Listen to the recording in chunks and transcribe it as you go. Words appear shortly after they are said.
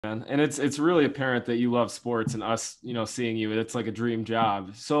man. And it's really apparent that you love sports, and us, seeing you, it's like a dream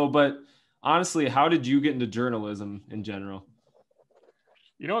job. So, but honestly, how did you get into journalism in general?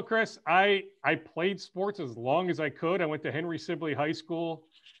 You know what, Chris? I played sports as long as I could. I went to Henry Sibley High School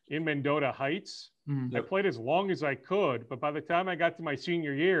in Mendota Heights. I Yep. played as long as I could, but by the time I got to my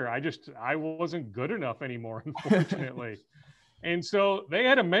senior year, I wasn't good enough anymore, unfortunately. And so they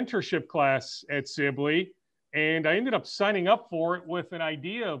had a mentorship class at Sibley, and I ended up signing up for it with an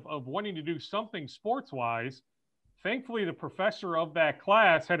idea of wanting to do something sports wise. Thankfully, the professor of that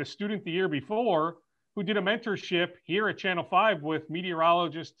class had a student the year before who did a mentorship here at Channel 5 with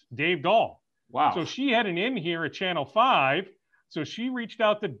meteorologist Dave Dahl. Wow. So she had an in here at Channel 5. So she reached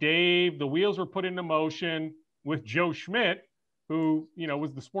out to Dave. The wheels were put into motion with Joe Schmidt, who,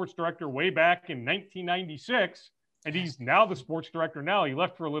 was the sports director way back in 1996. And he's now the sports director now. He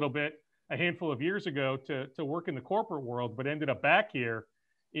left for a little bit a handful of years ago to work in the corporate world, but ended up back here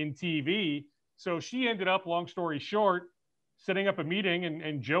in TV. So she ended up, long story short, setting up a meeting,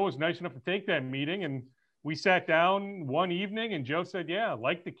 and Joe was nice enough to take that meeting. And we sat down one evening, and Joe said, yeah,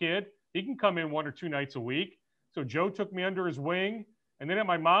 like the kid, he can come in 1 or 2 nights a week. So Joe took me under his wing. And then at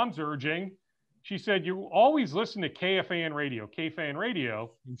my mom's urging, she said, you always listen to KFAN radio.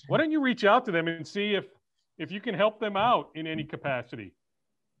 Why don't you reach out to them and see if you can help them out in any capacity?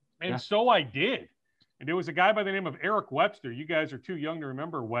 And so I did. And there was a guy by the name of Eric Webster. You guys are too young to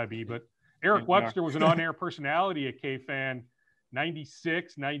remember Webby, but Eric Webster was an on-air personality at KFAN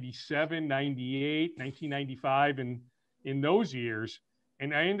 96, 97, 98, 1995, and in those years.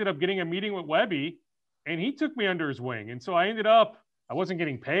 And I ended up getting a meeting with Webby, and he took me under his wing. And so I wasn't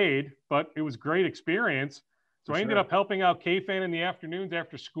getting paid, but it was a great experience. So I ended up helping out KFAN in the afternoons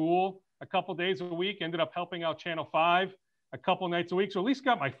after school a couple days a week, ended up helping out Channel 5 a couple nights a week. So at least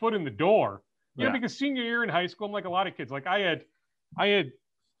got my foot in the door. You know, because senior year in high school, I'm like a lot of kids. Like I had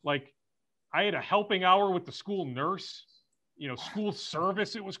a helping hour with the school nurse, school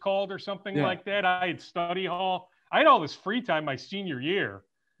service it was called or something like that. I had study hall. I had all this free time my senior year.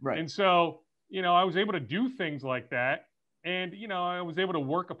 Right. And so, I was able to do things like that. And, I was able to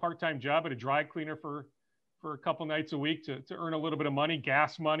work a part-time job at a dry cleaner for a couple nights a week to earn a little bit of money,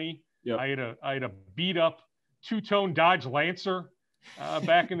 gas money. Yep. I had a beat up 2-tone Dodge Lancer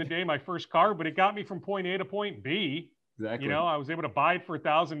back in the day, my first car, but it got me from point A to point B. Exactly. I was able to buy it for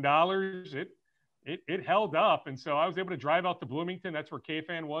 $1,000. It held up. And so I was able to drive out to Bloomington. That's where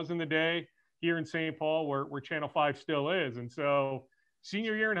KFAN was in the day, here in St. Paul, where Channel 5 still is. And so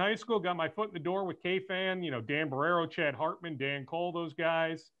senior year in high school, got my foot in the door with KFAN, Dan Barrero, Chad Hartman, Dan Cole, those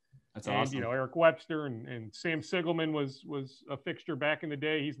guys. That's awesome. Eric Webster and Sam Sigelman was a fixture back in the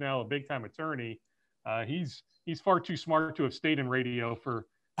day. He's now a big time attorney. He's far too smart to have stayed in radio for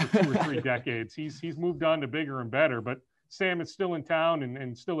 2 or 3 decades. He's moved on to bigger and better, but Sam is still in town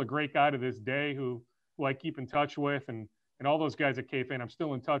and still a great guy to this day who I keep in touch with, and all those guys at KFAN, I'm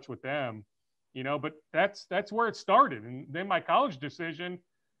still in touch with them, but that's where it started. And then my college decision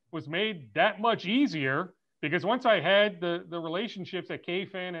was made that much easier because once I had the relationships at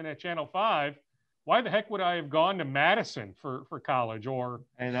KFAN and at Channel 5, why the heck would I have gone to Madison for college? Or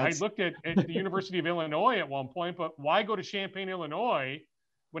I looked at the University of Illinois at one point, but why go to Champaign, Illinois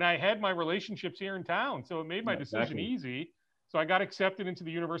when I had my relationships here in town? So it made my decision easy. So I got accepted into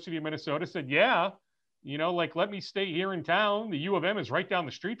the University of Minnesota, said, let me stay here in town. The U of M is right down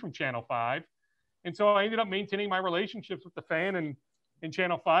the street from Channel 5. And so I ended up maintaining my relationships with the fan and in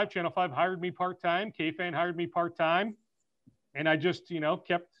Channel 5. Channel 5 hired me part-time. KFAN hired me part-time. And I just,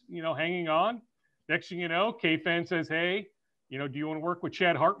 kept, hanging on. Next thing you know, KFAN says, hey, do you want to work with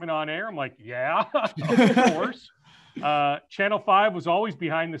Chad Hartman on air? I'm like, yeah, of course. Channel 5 was always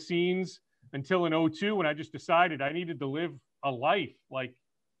behind the scenes until in 2002 when I just decided I needed to live a life. Like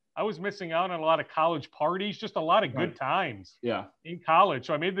I was missing out on a lot of college parties, just a lot of good times in college.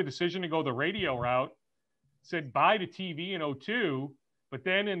 So I made the decision to go the radio route, said bye to TV in 2002. But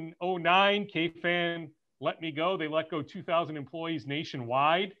then in 2009, KFAN let me go. They let go 2,000 employees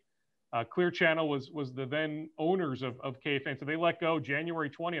nationwide. Clear Channel was the then owners of KFAN. So they let go January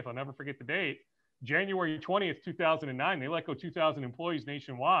 20th. I'll never forget the date. January 20th, 2009. They let go 2,000 employees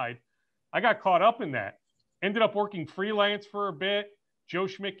nationwide. I got caught up in that. Ended up working freelance for a bit. Joe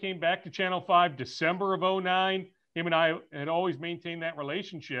Schmidt came back to Channel 5 December of 2009. Him and I had always maintained that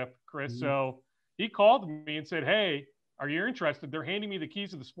relationship, Chris. Mm-hmm. So he called me and said, hey, are you interested? They're handing me the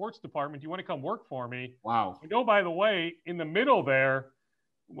keys to the sports department. Do you want to come work for me? Wow. And oh, by the way, in the middle there,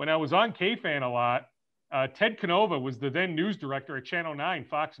 when I was on KFAN a lot, Ted Canova was the then news director at Channel 9,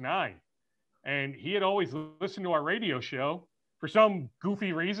 Fox 9. And he had always listened to our radio show. For some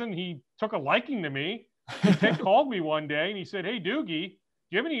goofy reason, he took a liking to me. And Ted called me one day and he said, hey, Doogie,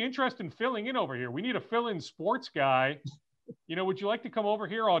 you have any interest in filling in over here? We need a fill-in sports guy. Would you like to come over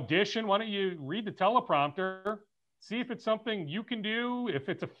here, audition? Why don't you read the teleprompter, see if it's something you can do, if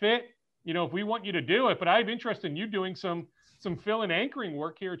it's a fit, if we want you to do it. But I have interest in you doing some fill-in anchoring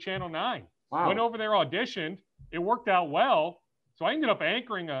work here at Channel 9. Wow. Went over there, auditioned. It worked out well. So I ended up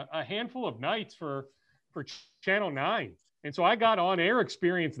anchoring a handful of nights for Channel 9. And so I got on-air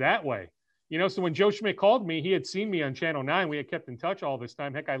experience that way. So when Joe Schmidt called me, he had seen me on Channel 9. We had kept in touch all this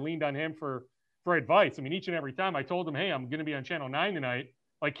time. Heck, I leaned on him for advice. I mean, each and every time I told him, hey, I'm going to be on Channel 9 tonight.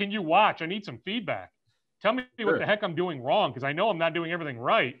 Like, can you watch? I need some feedback. Tell me what the heck I'm doing wrong, because I know I'm not doing everything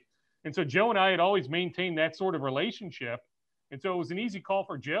right. And so Joe and I had always maintained that sort of relationship. And so it was an easy call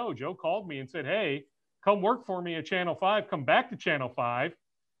for Joe. Joe called me and said, hey, come work for me at Channel 5. Come back to Channel 5,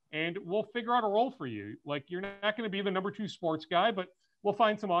 and we'll figure out a role for you. Like, you're not going to be the number 2 sports guy, but we'll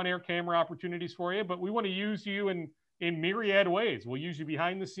find some on-air camera opportunities for you. But we want to use you in myriad ways. We'll use you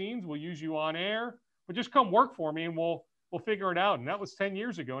behind the scenes. We'll use you on air. But just come work for me, and we'll figure it out. And that was 10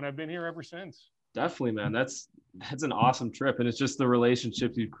 years ago, and I've been here ever since. Definitely, man. That's an awesome trip. And it's just the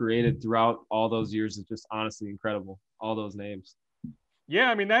relationships you've created throughout all those years is just honestly incredible. All those names. Yeah,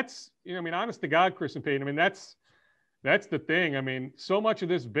 I mean, honest to God, Chris and Peyton, I mean, that's the thing. I mean, so much of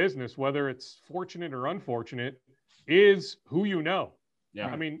this business, whether it's fortunate or unfortunate, is who you know. Yeah.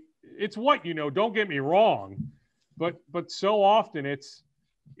 I mean, it's what you know, don't get me wrong, but so often it's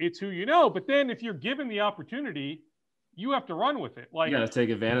who you know. But then if you're given the opportunity, you have to run with it. Like, you got to take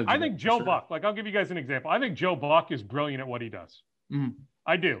advantage. I think Joe Buck, like, I'll give you guys an example. I think Joe Buck is brilliant at what he does. Mm-hmm.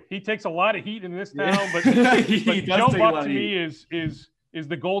 I do. He takes a lot of heat in this town, but Joe Buck to me is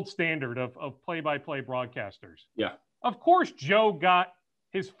the gold standard of play-by-play broadcasters. Yeah. Of course, Joe got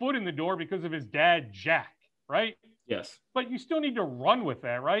his foot in the door because of his dad, Jack, right? Yes. But you still need to run with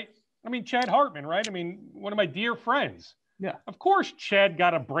that, right? I mean, Chad Hartman, right? I mean, one of my dear friends. Yeah. Of course, Chad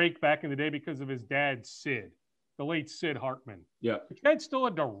got a break back in the day because of his dad, Sid, the late Sid Hartman. Yeah. But Chad still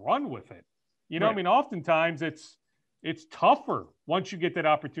had to run with it. Right. I mean, oftentimes it's tougher once you get that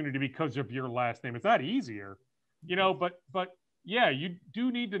opportunity because of your last name. It's not easier, but yeah, you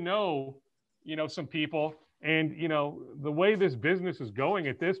do need to know, some people. And, the way this business is going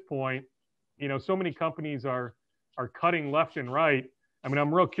at this point, so many companies are cutting left and right. I mean,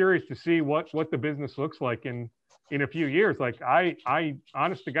 I'm real curious to see what the business looks like in a few years. Like, I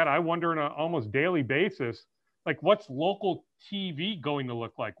honest to God, I wonder on an almost daily basis, like, what's local TV going to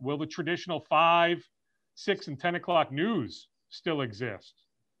look like? Will the traditional 5, 6, and 10 o'clock news still exist?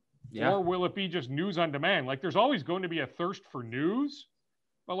 Yeah. Or will it be just news on demand? Like, there's always going to be a thirst for news,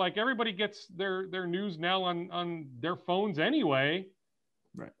 but like, everybody gets their news now on their phones anyway.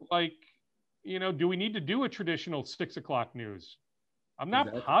 Right. Like, do we need to do a traditional 6 o'clock news? I'm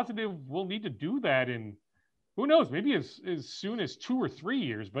not positive we'll need to do that in, who knows, maybe as soon as 2 or 3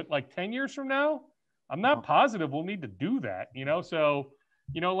 years, but like 10 years from now, I'm not positive we'll need to do that, So,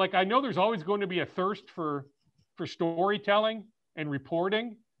 like, I know there's always going to be a thirst for storytelling and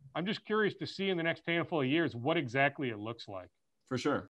reporting. I'm just curious to see in the next handful of years what exactly it looks like. For sure.